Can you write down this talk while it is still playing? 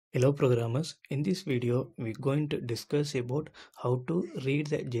Hello programmers, in this video we're going to discuss about how to read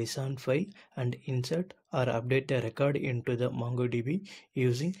the JSON file and insert or update a record into the MongoDB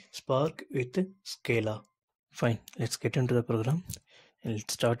using Spark with Scala. Fine, let's get into the program.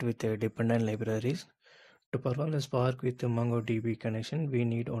 Let's start with the dependent libraries. To perform the Spark with the MongoDB connection, we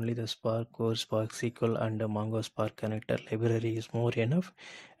need only the Spark core, Spark SQL and the Mongo Spark connector library is more enough.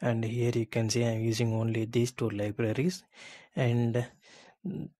 And here you can see I'm using only these two libraries. And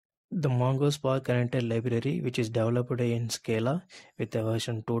the Mongo Spark connector library, which is developed in Scala with the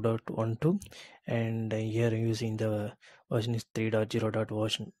version 2.12, and here I'm using the version is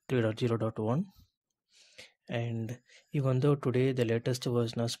 3.0.1. And even though today the latest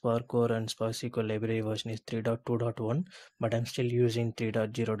version of Spark Core and Spark SQL library version is 3.2.1, but I'm still using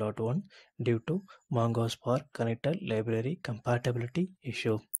 3.0.1 due to Mongo Spark connector library compatibility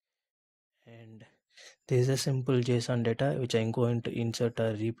issue. And there is a simple JSON data which I'm going to insert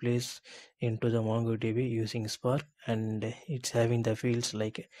or replace into the MongoDB using Spark, and it's having the fields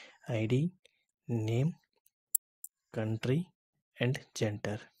like ID, name, country, and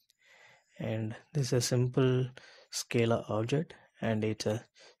gender. And this is a simple Scala object, and it's a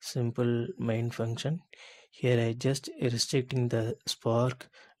simple main function. Here I just restricting the Spark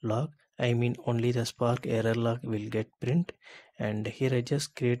log. I mean only the Spark error log will get print, and here I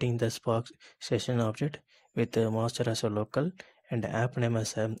just creating the Spark session object with the master as a local and app name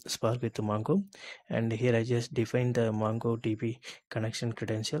as a Spark with Mongo. And here I just define the MongoDB connection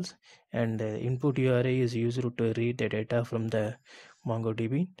credentials, and input URI is used to read the data from the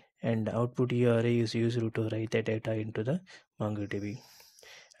MongoDB, and output URI is used to write the data into the MongoDB.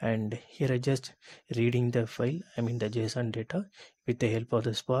 And here I just reading the file, I mean the JSON data with the help of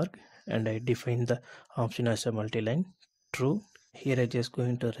the Spark, and I define the option as a multi-line true. Here I just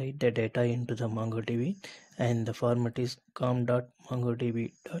going to write the data into the MongoDB, and the format is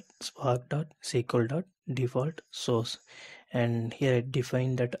com.mongodb.spark.sql.default source. And here I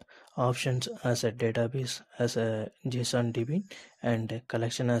define that options as a database as a JSON DB and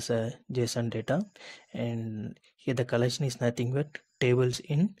collection as a JSON data. And here the collection is nothing but tables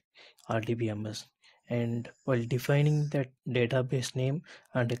in RDBMS. And while defining that database name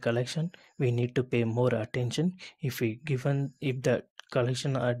and the collection, we need to pay more attention. If the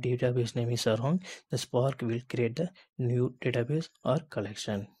collection or database name is wrong, the Spark will create the new database or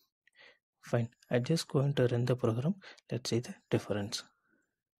collection. Fine, I'm just going to run the program. Let's see the difference.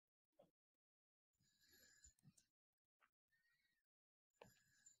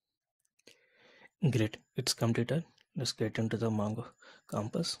 Great, it's completed. Let's get into the Mongo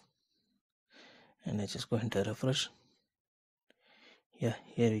campus, and I'm just going to refresh. Yeah,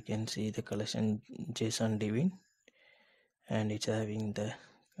 here you can see the collection JSON DB, and it's having the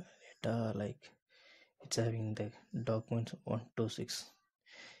data like it's having the documents 1 to 6,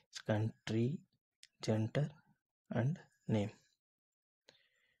 it's country, gender, and name.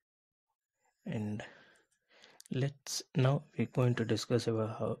 And let's now we're going to discuss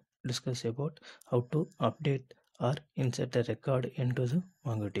about how to update or insert a record into the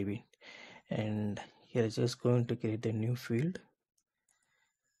MongoDB. And here is just going to create a new field,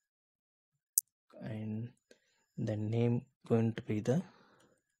 and the name going to be the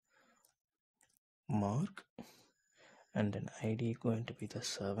mark, and then ID going to be the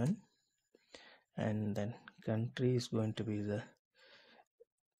 7, and then country is going to be the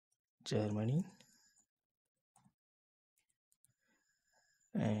Germany,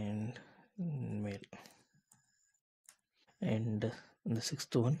 and male. And the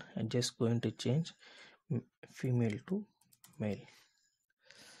sixth one I'm just going to change female to male.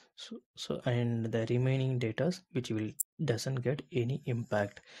 So and the remaining data which will doesn't get any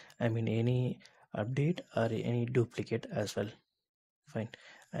impact, I mean any update or any duplicate as well. Fine,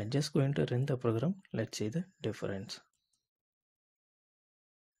 I'm just going to run the program. Let's see the difference.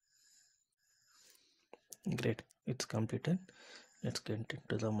 Great, it's completed. Let's get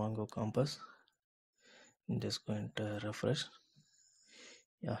into the Mongo campus. I'm just going to refresh.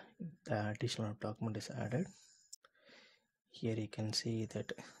 Yeah, the additional document is added. Here you can see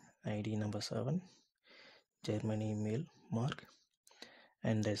that ID number 7, Germany mail mark,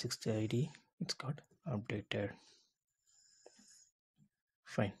 and the 6th ID it's got updated.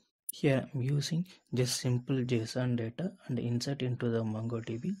 Fine. Here I'm using just simple JSON data and insert into the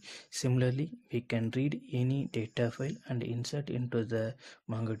MongoDB. Similarly, we can read any data file and insert into the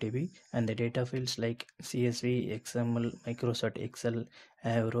MongoDB, and the data files like CSV, XML, Microsoft Excel,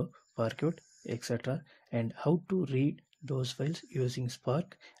 Avro, Parquet, etc. And how to read those files using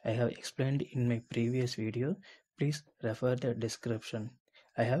Spark, I have explained in my previous video. Please refer the description.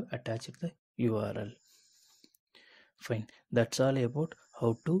 I have attached the URL. Fine, that's all about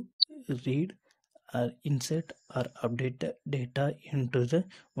how to read or insert or update the data into the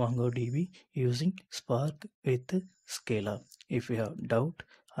MongoDB using Spark with Scala. If you have doubt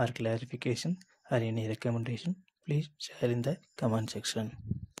or clarification or any recommendation, please share in the comment section.